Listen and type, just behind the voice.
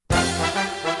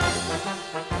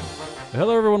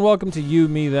Hello, everyone. Welcome to You,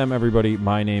 Me, Them, Everybody.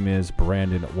 My name is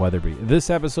Brandon Weatherby. This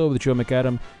episode with Joe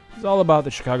McAdam is all about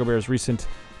the Chicago Bears' recent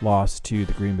loss to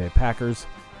the Green Bay Packers.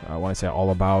 When I say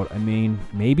all about, I mean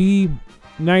maybe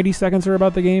 90 seconds are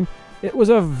about the game. It was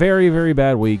a very, very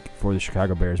bad week for the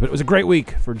Chicago Bears, but it was a great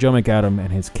week for Joe McAdam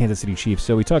and his Kansas City Chiefs.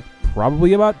 So we talked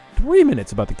probably about 3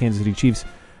 minutes about the Kansas City Chiefs'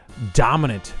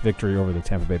 dominant victory over the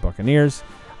Tampa Bay Buccaneers.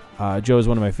 Joe is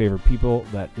one of my favorite people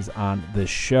that is on this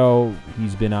show.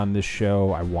 He's been on this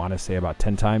show, I want to say, about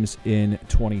 10 times in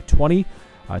 2020.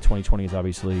 2020 is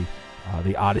obviously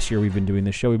the oddest year we've been doing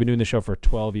this show. We've been doing this show for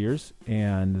 12 years,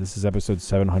 and this is episode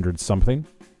 700-something.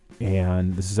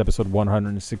 And this is episode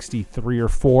 163 or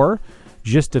 4,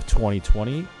 just of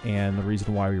 2020. And the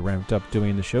reason why we ramped up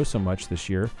doing the show so much this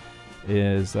year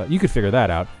is you could figure that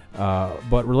out.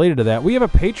 But related to that, we have a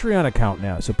Patreon account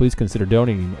now, so please consider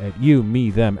donating at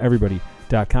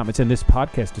youmethemeverybody.com. It's in this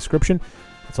podcast description.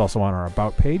 It's also on our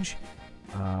About page.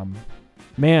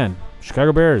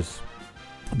 Chicago Bears,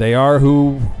 they are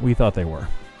who we thought they were.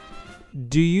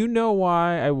 Do you know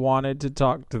why I wanted to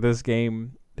talk to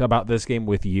about this game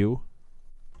with you?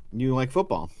 You like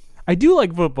football. I do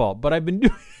like football, but I've been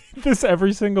doing this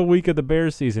every single week of the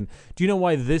Bears season. Do you know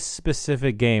why this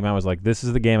specific game, I was like, this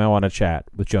is the game I want to chat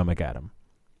with Joe McAdam?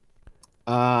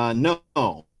 No,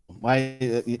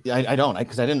 I don't,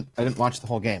 because I didn't watch the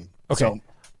whole game. Okay, so,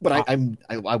 but I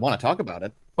want to talk about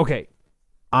it. Okay,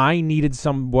 I needed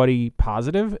somebody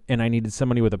positive, and I needed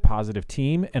somebody with a positive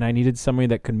team, and I needed somebody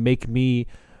that could make me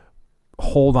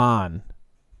hold on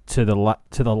to the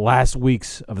last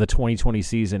weeks of the 2020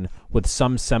 season with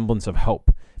some semblance of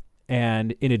hope.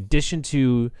 And in addition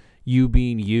to you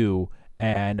being you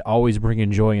and always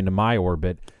bringing joy into my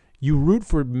orbit, you root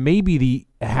for maybe the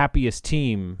happiest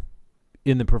team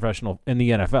in the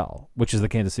NFL, which is the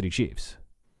Kansas City Chiefs.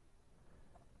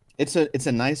 It's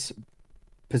a nice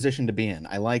position to be in.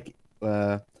 I like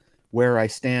where I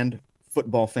stand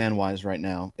football fan wise right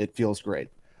now. It feels great.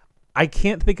 I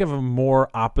can't think of a more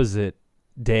opposite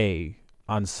day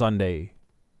on Sunday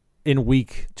in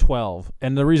week 12.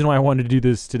 And the reason why I wanted to do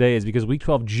this today is because week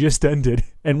 12 just ended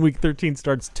and week 13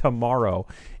 starts tomorrow.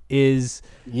 The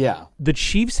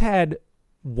Chiefs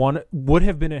would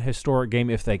have been a historic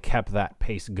game if they kept that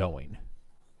pace going.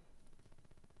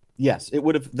 Yes, it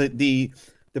would have. The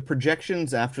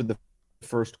projections after the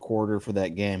first quarter for that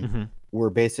game were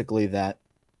basically that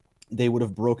they would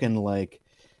have broken like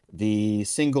the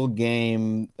single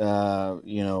game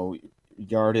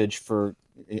yardage for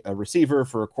a receiver,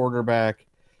 for a quarterback,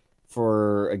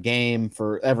 for a game,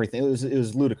 for everything. It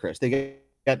was ludicrous. They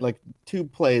got like 2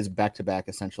 plays back to back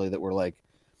essentially that were like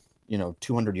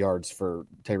 200 yards for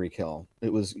Tyreek Hill.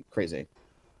 It was crazy.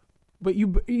 But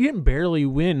you didn't barely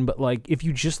win, but like if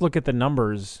you just look at the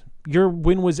numbers, your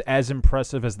win was as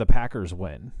impressive as the Packers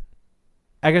win.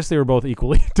 I guess they were both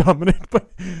equally dominant, but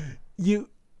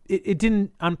it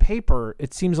didn't, on paper,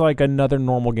 it seems like another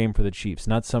normal game for the Chiefs,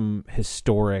 not some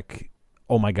historic,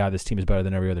 oh my God, this team is better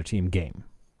than every other team game.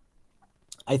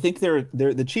 I think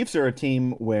the Chiefs are a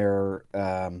team where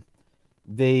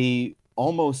they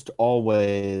almost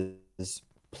always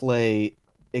play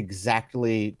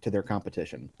exactly to their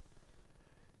competition.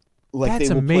 Like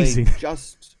That's amazing.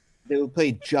 They will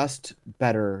play just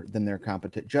better than their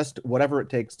competition, just whatever it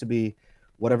takes to be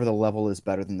whatever the level is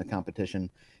better than the competition.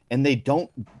 And they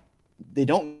don't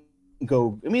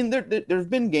go. I mean, there's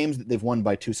been games that they've won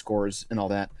by 2 scores and all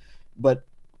that, but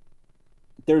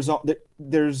they're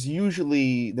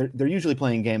usually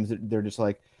playing games that they're just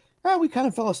like, we kind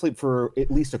of fell asleep for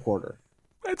at least a quarter.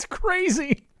 That's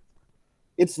crazy.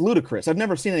 It's ludicrous. I've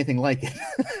never seen anything like it.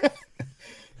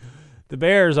 The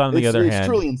Bears, on the other hand, it's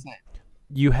truly insane.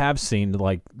 You have seen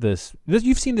like this.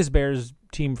 You've seen this Bears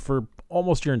team for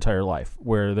almost your entire life,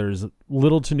 where there's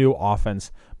little to no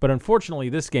offense, but unfortunately,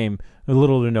 this game,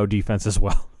 little to no defense as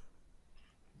well.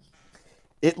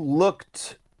 It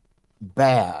looked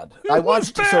bad. I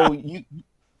watched. Bad. So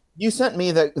you sent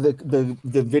me the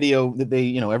video that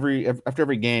they after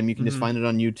every game you can just find it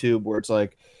on YouTube where it's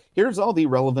like, here's all the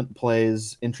relevant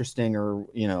plays, interesting or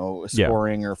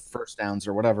scoring or first downs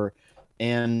or whatever,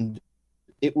 and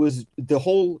it was the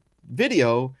whole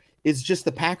video is just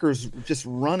the Packers just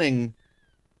running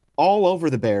all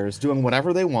over the Bears, doing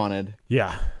whatever they wanted.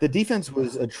 Yeah. The defense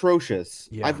was atrocious.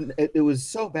 Yeah. It was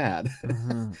so bad.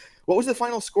 Mm-hmm. What was the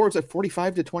final score? It's like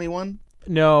 45-21?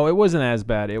 No, it wasn't as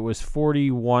bad. It was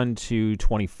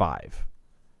 41-25.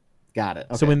 Got it.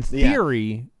 Okay. So in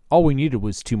theory, all we needed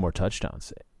was 2 more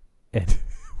touchdowns.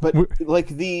 But like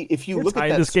if you look at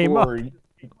that score,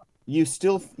 you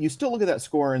still look at that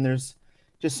score and there's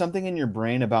just something in your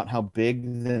brain about how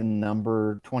big the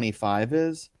number 25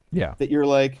 is. Yeah. That you're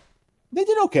like, They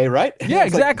did okay, right? Yeah,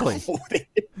 exactly. Like, no, they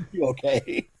didn't do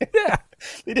okay. Yeah.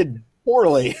 They did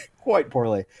poorly, quite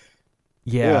poorly.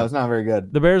 Yeah. It's not very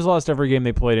good. The Bears lost every game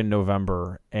they played in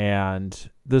November, and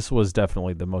this was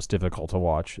definitely the most difficult to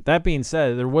watch. That being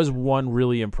said, there was one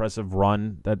really impressive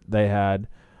run that they had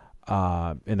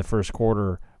in the first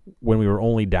quarter when we were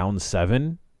only down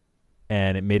 7,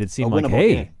 and it made it seem like,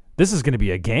 hey, game. This is going to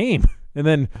be a game. And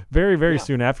then very, very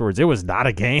soon afterwards, it was not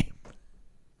a game.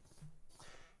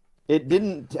 It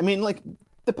didn't. I mean, like,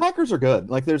 the Packers are good.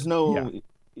 Like, there's no,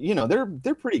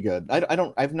 they're pretty good.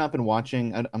 I've not been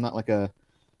watching. I'm not like I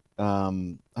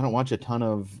don't watch a ton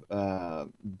of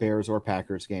Bears or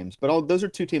Packers games, but those are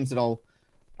two teams that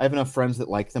I have enough friends that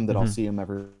like them that I'll see them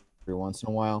every once in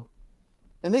a while.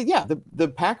 And the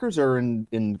Packers are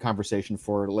in conversation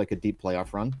for like a deep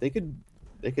playoff run. They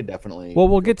could definitely. Well,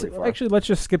 we'll get to, actually, let's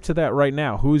just skip to that right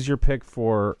now. Who's your pick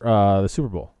for the Super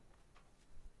Bowl?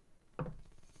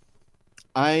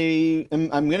 I'm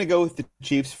going to go with the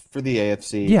Chiefs for the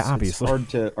AFC. Yeah, obviously. It's hard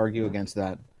to argue against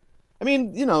that. I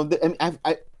mean,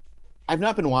 I've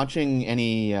not been watching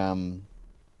any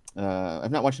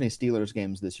I've not watched any Steelers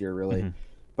games this year really,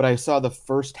 but I saw the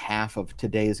first half of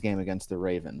today's game against the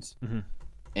Ravens,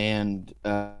 and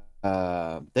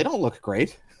they don't look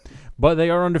great. But they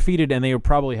are undefeated, and they will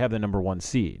probably have the number 1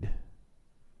 seed.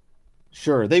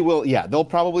 Sure, they will. Yeah, they'll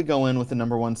probably go in with the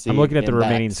number 1 seed. I'm looking at the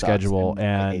remaining schedule,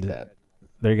 and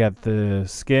they got the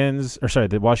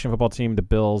the Washington football team, the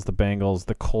Bills, the Bengals,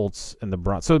 the Colts, and the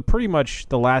Browns. So pretty much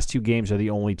the last 2 games are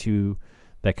the only 2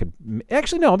 that could.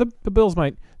 Actually, no, the Bills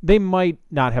might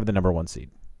not have the number 1 seed.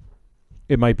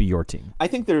 It might be your team. I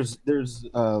think there's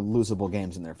losable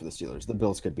games in there for the Steelers. The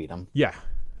Bills could beat them. Yeah.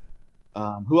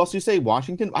 Who else do you say?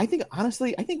 Washington? I think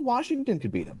Washington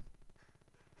could beat them.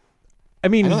 I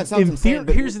mean, know that sounds insane,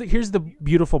 but here's the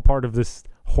beautiful part of this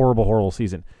horrible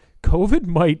season. COVID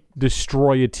might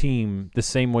destroy a team the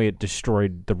same way it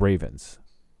destroyed the Ravens.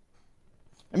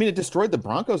 I mean, it destroyed the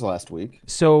Broncos last week.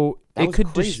 So that it could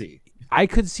crazy. I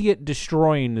could see it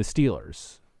destroying the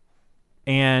Steelers,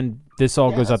 and this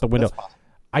all goes out the window.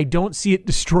 I don't see it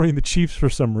destroying the Chiefs for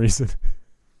some reason.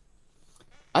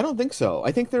 I don't think so.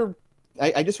 I think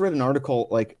I just read an article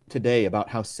like today about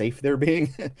how safe they're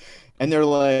being, and they're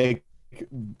like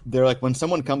when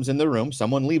someone comes in the room,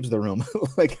 someone leaves the room.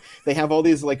 Like they have all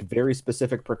these like very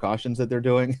specific precautions that they're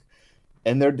doing,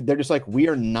 and they're just like, we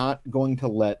are not going to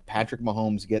let Patrick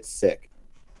Mahomes get sick,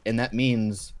 and that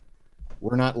means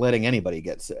we're not letting anybody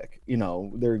get sick.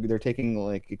 They're taking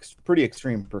like pretty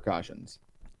extreme precautions.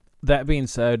 That being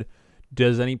said,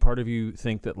 does any part of you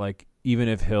think that like even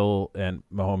if Hill and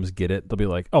Mahomes get it, they'll be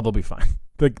like, oh, they'll be fine.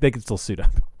 They can still suit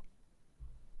up.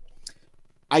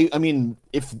 I mean,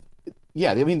 if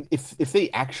they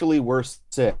actually were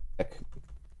sick,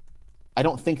 I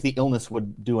don't think the illness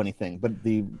would do anything. But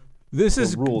this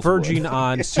is verging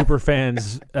on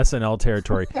Superfans SNL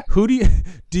territory. Who do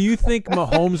you think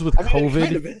Mahomes with COVID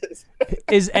kind of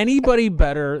is anybody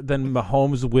better than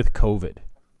Mahomes with COVID?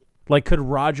 Like, could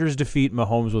Rodgers defeat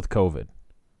Mahomes with COVID?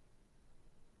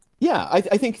 Yeah, I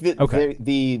think that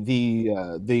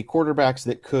the quarterbacks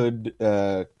that could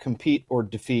compete or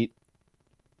defeat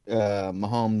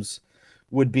Mahomes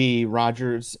would be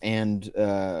Rodgers and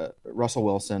Russell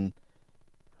Wilson.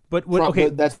 But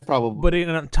that's probably. But in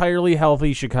an entirely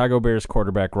healthy Chicago Bears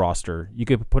quarterback roster, you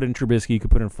could put in Trubisky, you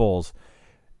could put in Foles,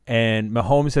 and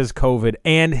Mahomes has COVID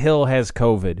and Hill has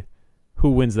COVID.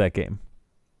 Who wins that game?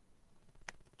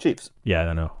 Chiefs. Yeah, I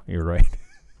don't know. You're right.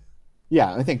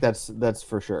 Yeah, I think that's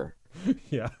for sure.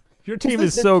 Yeah, your team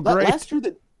is so great.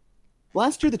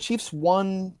 Last year, the Chiefs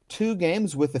won 2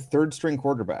 games with a third-string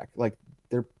quarterback. Like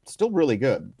they're still really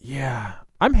good. Yeah,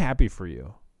 I'm happy for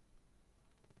you.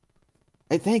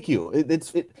 Hey, thank you.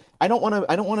 I don't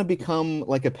want to become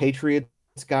like a Patriots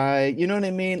guy. You know what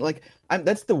I mean? Like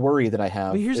that's the worry that I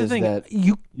have. But here's the thing: that,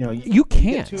 you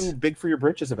can't. Get too big for your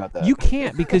britches about that. You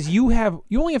can't because you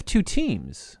only have 2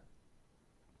 teams.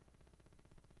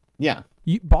 Yeah.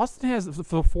 Boston has the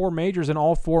 4 majors, and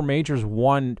all 4 majors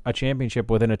won a championship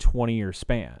within a 20-year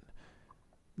span.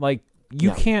 Like,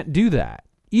 you can't do that.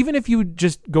 Even if you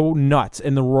just go nuts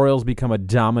and the Royals become a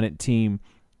dominant team,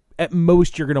 at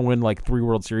most you're going to win like 3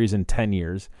 World Series in 10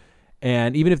 years.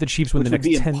 And even if the Chiefs win the next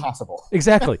 10, impossible.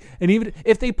 Exactly. And even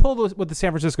if they pull what the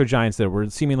San Francisco Giants did, where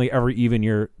seemingly every even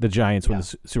year the Giants win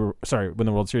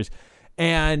the World Series,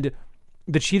 and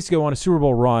the Chiefs go on a Super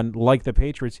Bowl run like the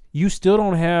Patriots, you still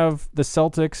don't have the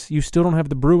Celtics, you still don't have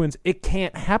the Bruins. It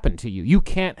can't happen to you. You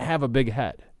can't have a big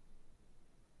head.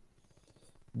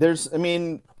 I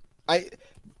don't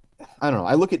know.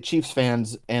 I look at Chiefs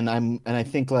fans and I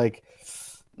think like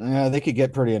they could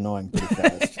get pretty annoying pretty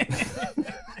fast.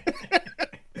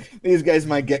 These guys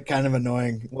might get kind of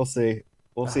annoying. We'll see.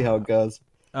 We'll see how it goes.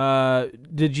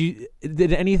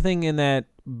 Did anything in that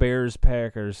Bears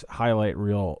Packers highlight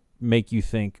reel make you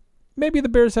think maybe the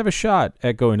Bears have a shot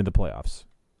at going to the playoffs?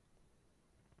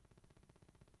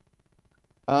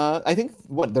 I think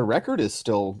what the record is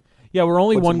still. Yeah, we're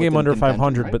only Puts one them game within under contention,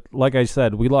 500, right? but like I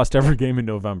said, we lost every game in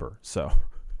November. So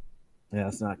Yeah,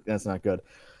 that's not good.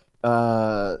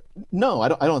 No, I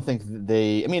don't think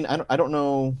they. I mean, I don't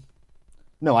know.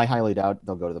 No, I highly doubt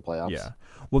they'll go to the playoffs. yeah.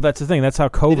 Well, that's the thing. That's how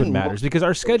COVID didn't matters look because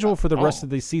our schedule for the at rest all. of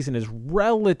the season is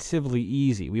relatively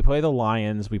easy. We play the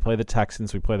Lions, we play the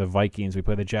Texans, we play the Vikings, we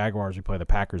play the Jaguars, we play the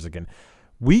Packers again.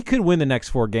 We could win the next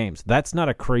 4 games. That's not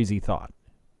a crazy thought.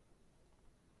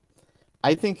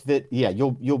 I think that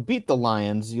you'll beat the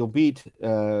Lions. You'll beat. We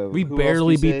Who else do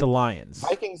barely you beat say? the Lions.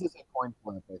 Vikings is a coin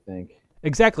flip, I think.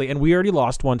 Exactly, and we already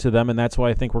lost one to them, and that's why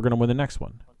I think we're going to win the next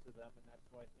one.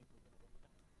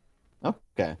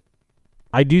 Okay.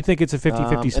 I do think it's a 50-50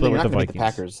 And then split you're with not the gonna beat Vikings. the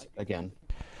Packers again.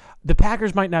 The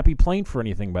Packers might not be playing for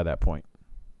anything by that point.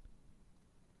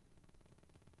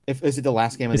 If is it the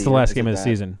last game of It's the the year? last Is game it of the that?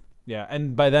 season. Yeah,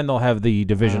 and by then they'll have the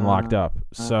division locked up.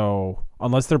 So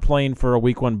unless they're playing for a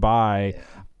week 1 bye,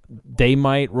 they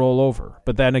might roll over.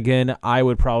 But then again, I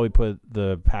would probably put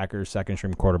the Packers second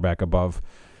string quarterback above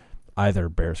either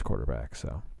Bears quarterback.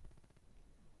 So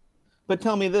But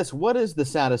tell me this: what is the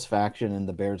satisfaction in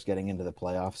the Bears getting into the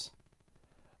playoffs?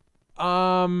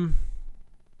 one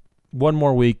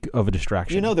more week of a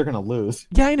distraction. You know they're going to lose.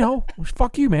 Yeah, I know.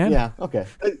 Fuck you, man. Yeah. Okay.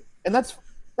 And that's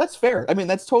fair. I mean,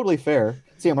 that's totally fair.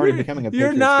 See, I'm already becoming a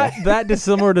You're Patriots not guy. that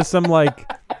dissimilar to some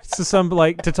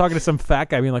to talking to some fat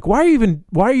guy being like, why are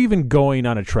you even going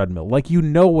on a treadmill? Like, you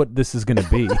know what this is going to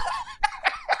be.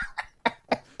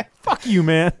 Fuck you,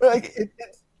 man.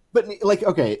 But like,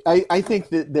 okay, I think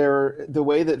that the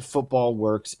way that football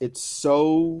works, it's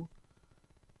so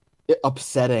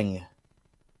upsetting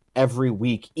every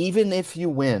week. Even if you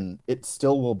win, it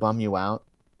still will bum you out.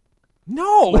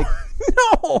 No,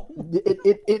 no.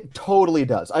 It totally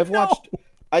does. I've watched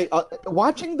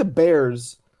watching the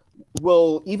Bears.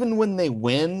 Well, even when they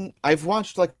win, I've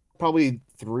watched like probably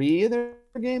 3 of their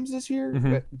games this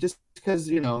year, just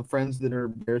because friends that are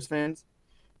Bears fans,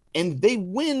 and they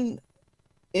win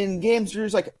in games. You're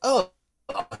just like, oh,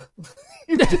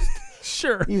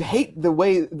 Sure. you hate the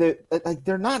way that like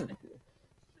they're not.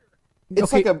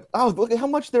 It's Okay. like look at how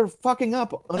much they're fucking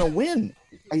up on a win.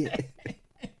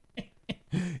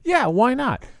 Yeah, why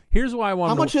not? Here's why I want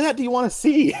How much of that do you want to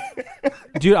see?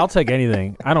 Dude, I'll take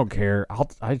anything. I don't care.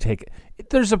 I take it.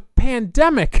 There's a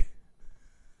pandemic.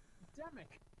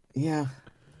 Yeah.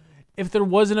 If there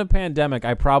wasn't a pandemic,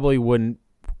 I probably wouldn't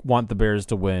want the Bears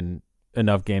to win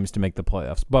enough games to make the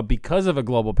playoffs. But because of a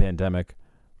global pandemic,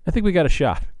 I think we got a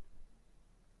shot.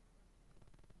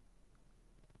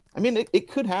 I mean, it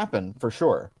could happen for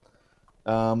sure.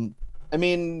 I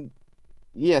mean,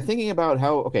 yeah, thinking about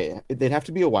they'd have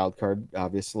to be a wild card,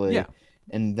 obviously. Yeah.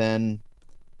 And then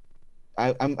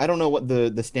I don't know what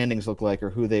the standings look like or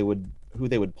who they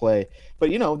would play, but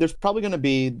there's probably going to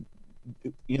be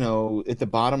at the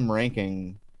bottom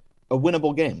ranking a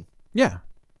winnable game. Yeah.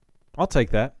 I'll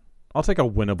take that. I'll take a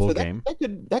winnable So game.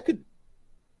 that could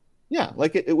yeah,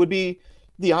 like it would be,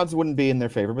 the odds wouldn't be in their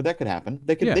favor, but that could happen.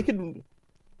 They could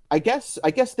I guess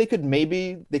they could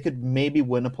maybe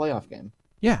win a playoff game.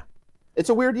 Yeah. It's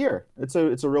a weird year. It's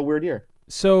a real weird year.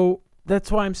 So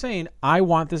that's why I'm saying I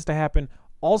want this to happen.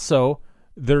 Also,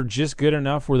 they're just good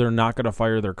enough where they're not going to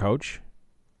fire their coach.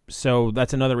 So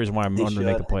that's another reason why I'm They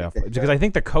underneath should. the I playoff. think they Because I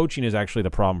think the coaching is actually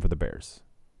the problem for the Bears.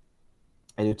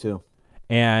 I do too.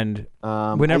 And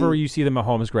whenever you see the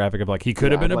Mahomes graphic of like, he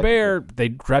could have been a Bear, they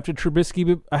drafted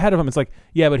Trubisky ahead of him. It's like,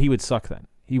 yeah, but he would suck then.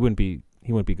 He wouldn't be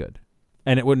good.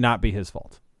 And it would not be his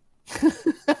fault.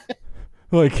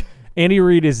 Like, Andy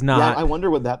Reid is not Yeah, I wonder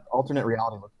what that alternate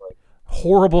reality looks like.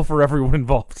 horrible for everyone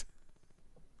involved.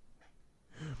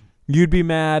 You'd be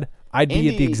mad. I'd be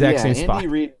at the exact same spot. Andy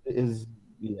Reid is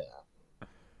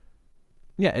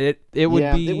Yeah, it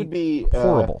would be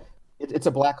horrible. It's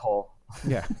a black hole.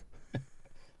 Yeah.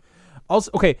 Also,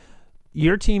 okay,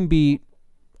 your team beat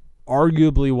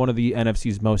arguably one of the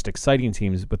NFC's most exciting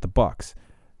teams with the Bucks.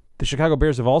 The Chicago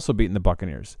Bears have also beaten the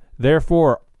Buccaneers.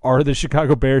 Therefore, are the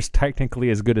Chicago Bears technically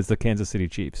as good as the Kansas City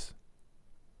Chiefs?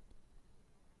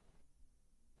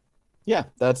 Yeah,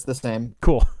 that's the same.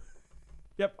 Cool.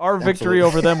 Yep, our victory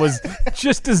over them was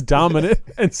just as dominant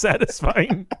and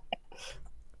satisfying.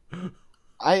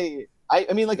 I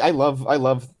mean, like, I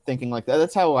love thinking like that.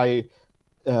 That's how I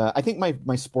think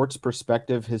my sports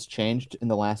perspective has changed in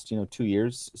the last 2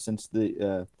 years since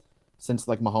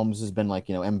like Mahomes has been like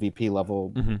MVP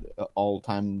level all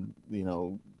time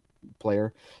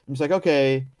player. I'm just like,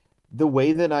 okay, the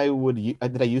way that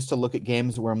that I used to look at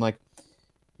games where I'm like,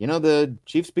 the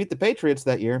Chiefs beat the Patriots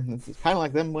that year. It's kind of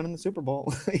like them winning the Super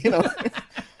Bowl.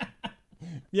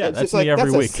 Yeah, It's that's just me like every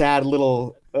that's a week. sad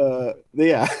little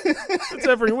yeah. That's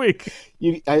every week.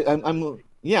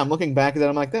 I'm looking back at that.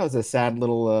 I'm like, that was a sad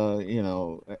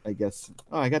little I guess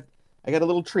I got a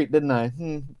little treat, didn't I?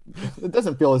 It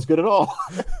doesn't feel as good at all.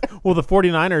 Well, the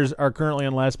 49ers are currently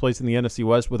in last place in the NFC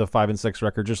West with a 5-6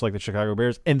 record, just like the Chicago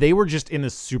Bears, and they were just in the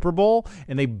Super Bowl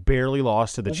and they barely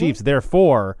lost to the Chiefs.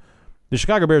 Therefore, the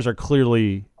Chicago Bears are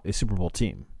clearly a Super Bowl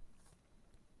team.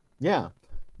 Yeah.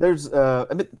 There's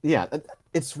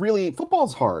it's really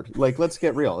football's hard. Like, let's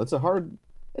get real. It's a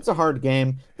hard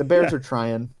game. The Bears Yeah. are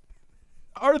trying.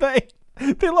 Are they?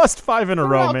 They lost 5 in a They're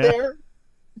row, out man. there.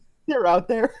 They're out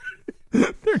there.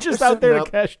 They're just They're out there to sitting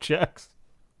up. cash checks.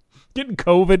 Getting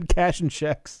COVID, cashing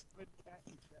checks.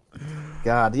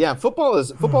 God, yeah,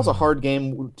 football's a hard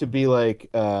game to be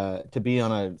like to be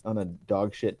on a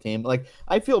dog shit team. Like,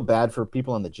 I feel bad for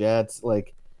people on the Jets.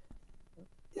 Like,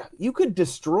 yeah, you could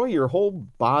destroy your whole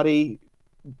body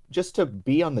just to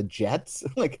be on the Jets.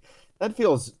 Like, that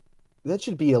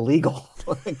should be illegal.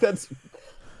 Like, that's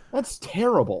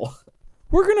terrible.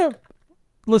 We're going to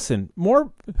listen.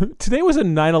 Today was a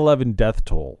 9/11 death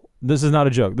toll. This is not a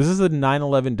joke. This is a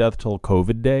 9/11 death toll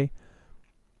COVID day.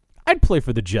 I'd play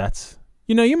for the Jets.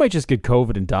 You might just get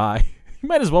COVID and die. You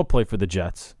might as well play for the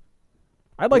Jets.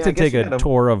 I'd like Yeah, I to guess take you a gotta-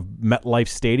 tour of MetLife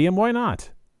Stadium. Why not?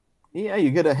 Yeah,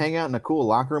 you get to hang out in a cool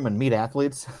locker room and meet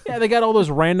athletes. Yeah, they got all those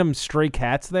random stray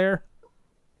cats there.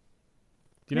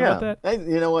 Do you know about that?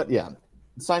 You know what? Yeah,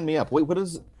 sign me up. Wait, what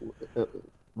is? Yeah,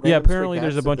 Random apparently Stray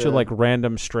there's a Cats bunch at of like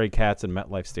random stray cats in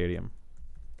MetLife Stadium.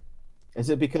 Is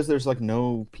it because there's like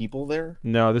no people there?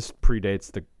 No, this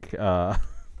predates the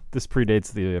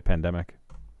pandemic.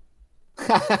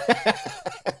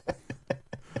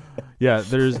 Yeah,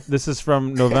 this is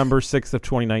from November 6th of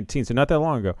 2019, so not that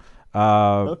long ago.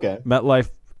 Okay. MetLife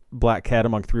black cat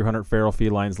among 300 feral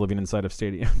felines living inside of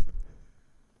stadium.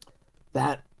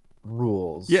 That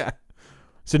rules. Yeah.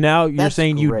 So now you're That's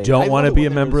saying you great. I don't love want to it be a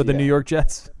when member of the there's- New yeah. York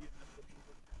Jets?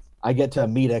 I get to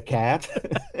meet a cat.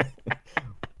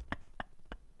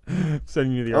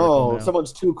 Sending you the article Oh, now.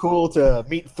 someone's too cool to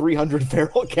meet 300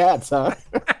 feral cats, huh?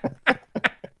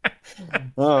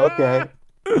 Oh, okay.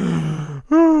 I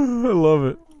love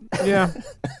it. Yeah.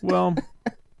 Well,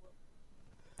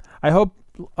 I hope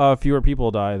fewer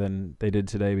people die than they did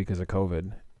today because of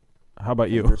COVID. How about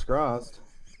you? Fingers crossed.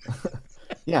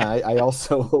 Yeah, I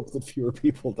also hope that fewer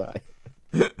people die.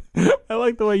 I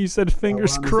like the way you said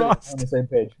fingers We're on crossed. the same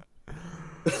page.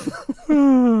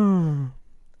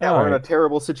 Yeah, All we're in a right.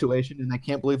 terrible situation, and I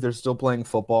can't believe they're still playing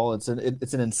football. It's an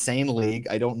insane league.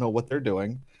 I don't know what they're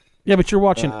doing. Yeah, but you're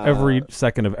watching every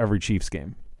second of every Chiefs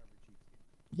game.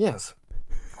 Yes,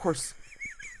 of course.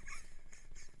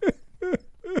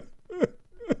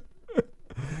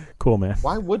 Cool, man.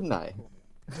 Why wouldn't I?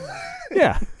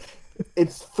 Yeah.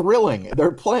 It's thrilling.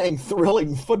 They're playing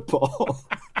thrilling football.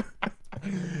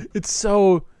 It's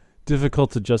so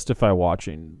difficult to justify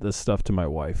watching this stuff to my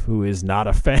wife, who is not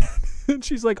a fan.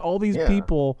 She's like, all these Yeah.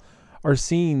 people are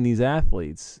seeing these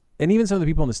athletes, and even some of the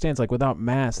people in the stands, like without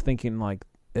masks, thinking like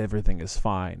everything is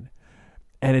fine.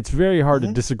 And it's very hard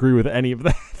to disagree with any of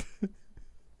that.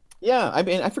 Yeah, I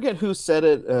mean, I forget who said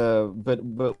it, but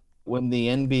when the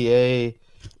NBA,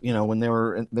 when they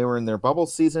were in their bubble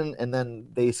season, and then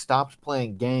they stopped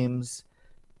playing games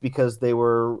because they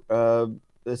were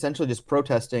essentially just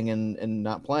protesting and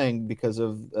not playing because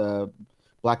of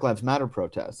Black Lives Matter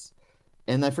protests.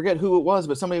 And I forget who it was,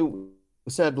 but somebody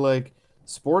said like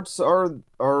sports are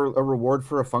a reward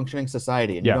for a functioning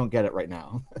society, and Yeah. you don't get it right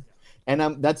now.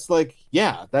 And that's like,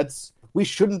 yeah, we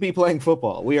shouldn't be playing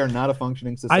football. We are not a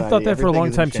functioning society. I thought that for a Everything long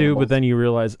is in time too, shambles. but then you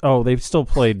realize, oh, they've still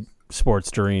played sports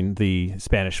during the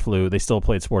Spanish flu. They still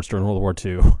played sports during World War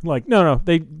II. Like, no,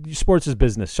 sports is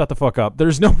business. Shut the fuck up.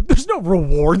 There's no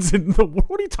rewards in the.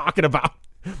 What are you talking about?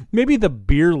 Maybe the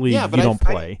beer league Yeah, but you don't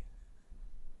play.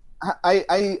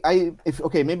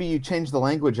 Okay, maybe you change the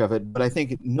language of it, but I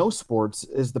think no sports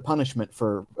is the punishment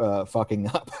for fucking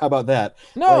up. How about that?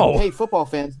 No. Like, hey, football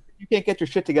fans, you can't get your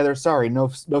shit together. Sorry, no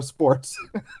sports.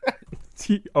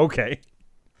 Okay.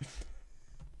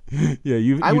 Yeah, I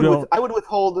you don't. would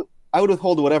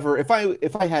withhold whatever if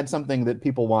I had something that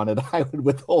people wanted, I would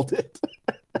withhold it.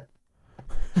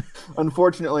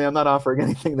 Unfortunately, I'm not offering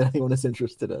anything that anyone is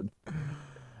interested in.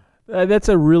 That's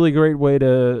a really great way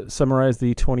to summarize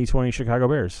the 2020 Chicago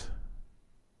Bears.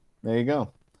 There you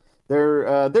go.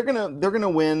 They're gonna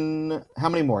win. How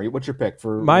many more? What's your pick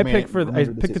for My remaining- pick I remainder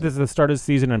of the picked it season? as the start of the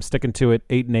season. I'm sticking to it,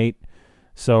 8-8.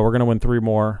 So we're gonna win 3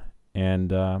 more,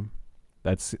 and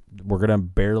we're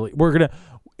gonna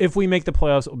if we make the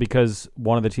playoffs because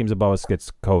one of the teams above us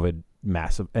gets COVID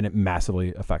and it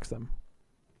massively affects them.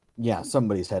 Yeah,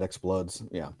 somebody's head explodes.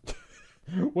 Yeah.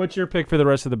 What's your pick for the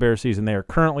rest of the Bears season? They are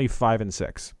currently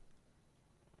 5-6.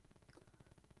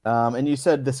 And you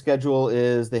said the schedule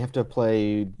is they have to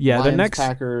play Lions, the next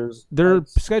Packers. Their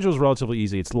schedule is relatively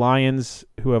easy. It's Lions,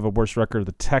 who have a worse record,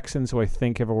 the Texans, who I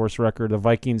think have a worse record, the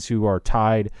Vikings, who are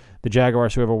tied, the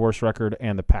Jaguars, who have a worse record,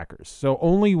 and the Packers. So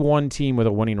only one team with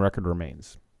a winning record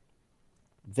remains.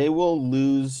 They will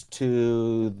lose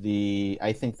to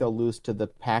I think they'll lose to the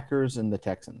Packers and the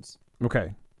Texans.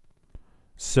 Okay.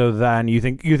 So then you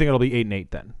think it'll be 8-8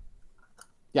 then?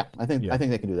 Yeah, I think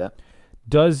they can do that.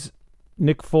 Does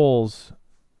Nick Foles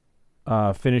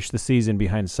finish the season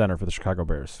behind center for the Chicago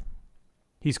Bears?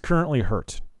 He's currently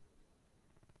hurt.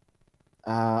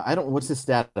 What's his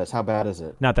status? How bad is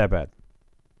it? Not that bad.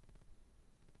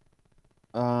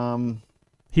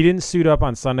 He didn't suit up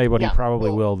on Sunday, but he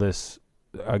probably will this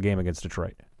game against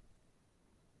Detroit.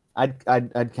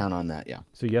 I'd count on that, yeah.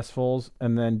 So yes, Foles.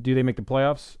 And then do they make the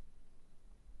playoffs?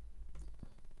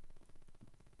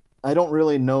 I don't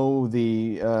really know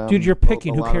the dude, you're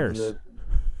picking. Who cares?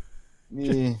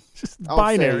 Just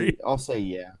binary. I'll say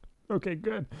yeah. Okay,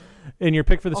 good. And your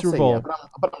pick for the Super Bowl? Yeah,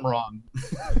 but I'm wrong.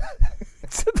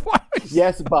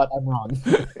 Yes, but I'm wrong.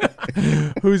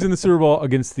 Who's in the Super Bowl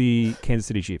against the Kansas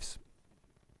City Chiefs?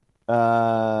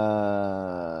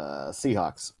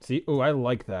 Seahawks. Oh, I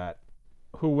like that.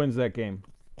 Who wins that game?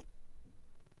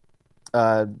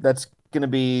 That's going to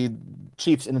be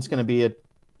Chiefs, and it's going to be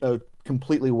a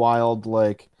completely wild,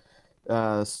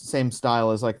 same style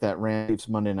as that Rams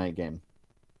Monday night game.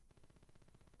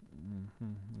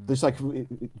 Mm-hmm. There's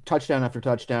touchdown after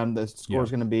touchdown. The score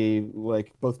is going to be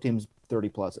both teams 30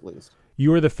 plus at least.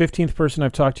 You are the 15th person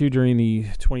I've talked to during the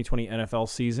 2020 NFL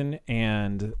season,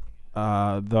 and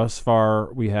thus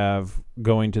far we have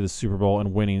going to the Super Bowl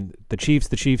and winning the Chiefs,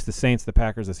 the Saints, the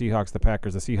Packers, the Seahawks, the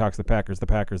Packers, the Seahawks, the Packers, the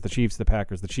Packers, the Chiefs, the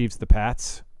Packers, the Chiefs, the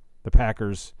Pats, the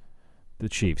Packers, the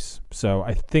Chiefs. So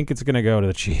I think it's going to go to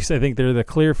the Chiefs. I think they're the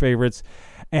clear favorites.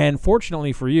 And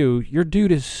fortunately for you, your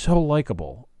dude is so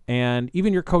likable. And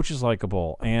even your coach is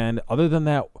likable. And other than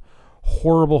that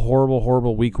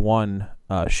horrible week one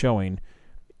showing,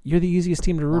 you're the easiest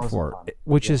team to root for,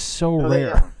 which is so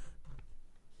rare.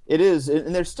 It is.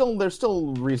 And there's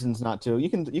still reasons not to.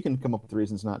 You can come up with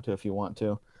reasons not to if you want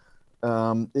to.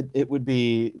 It would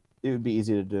be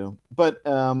easy to do. But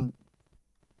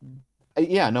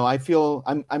I feel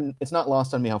I'm it's not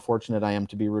lost on me how fortunate I am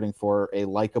to be rooting for a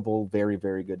likable, very,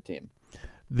 very good team.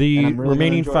 The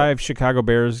remaining 5 Chicago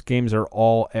Bears games are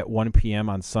all at 1 p.m.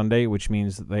 on Sunday, which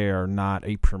means they are not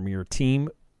a premier team.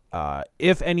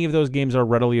 If any of those games are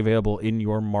readily available in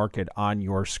your market on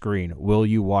your screen, will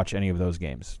you watch any of those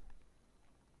games?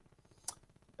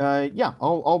 Yeah,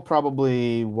 I'll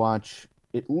probably watch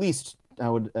at least I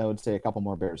would say a couple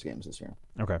more Bears games this year.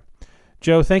 Okay.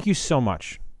 Joe, thank you so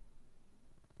much.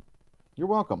 You're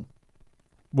welcome.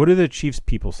 What do the Chiefs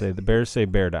people say? The Bears say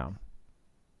bear down.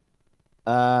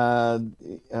 Oh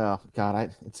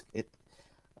God,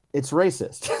 it's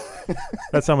racist.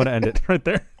 That's how I'm going to end it right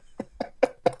there.